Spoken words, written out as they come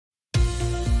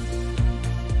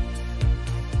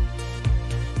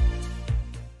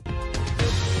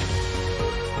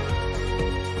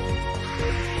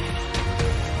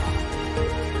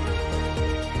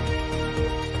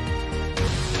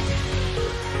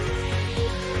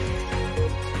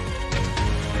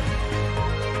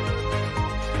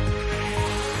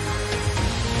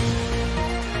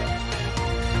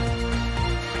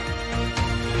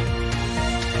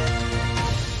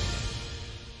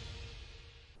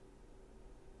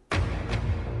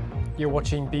You're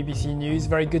watching BBC News.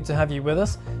 Very good to have you with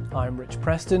us. I'm Rich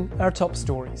Preston. Our top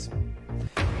stories.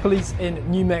 Police in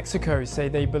New Mexico say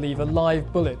they believe a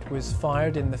live bullet was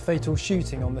fired in the fatal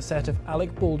shooting on the set of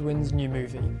Alec Baldwin's new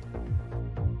movie.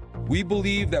 We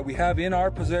believe that we have in our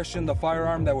possession the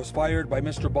firearm that was fired by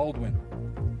Mr. Baldwin.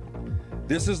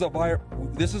 This is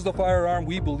the firearm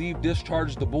we believe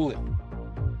discharged the bullet.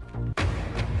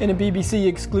 In a BBC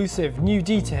exclusive, new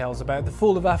details about the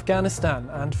fall of Afghanistan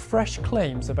and fresh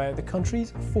claims about the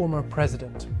country's former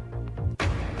president.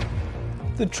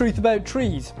 The truth about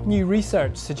trees. New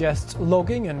research suggests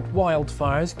logging and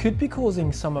wildfires could be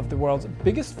causing some of the world's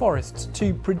biggest forests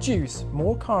to produce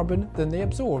more carbon than they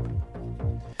absorb.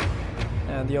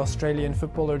 And the Australian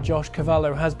footballer Josh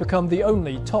Cavallo has become the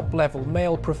only top-level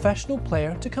male professional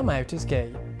player to come out as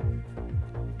gay.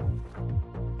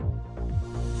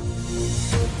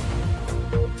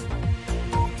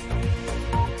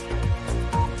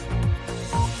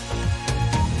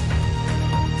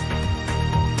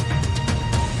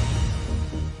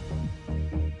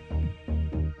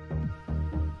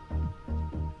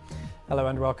 Hello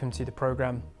and welcome to the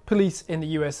programme. Police in the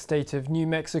US state of New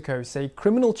Mexico say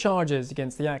criminal charges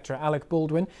against the actor Alec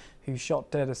Baldwin, who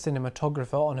shot dead a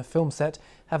cinematographer on a film set,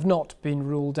 have not been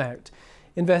ruled out.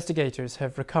 Investigators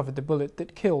have recovered the bullet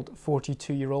that killed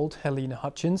 42-year-old Helena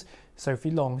Hutchins. Sophie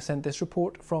Long sent this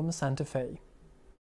report from Santa Fe.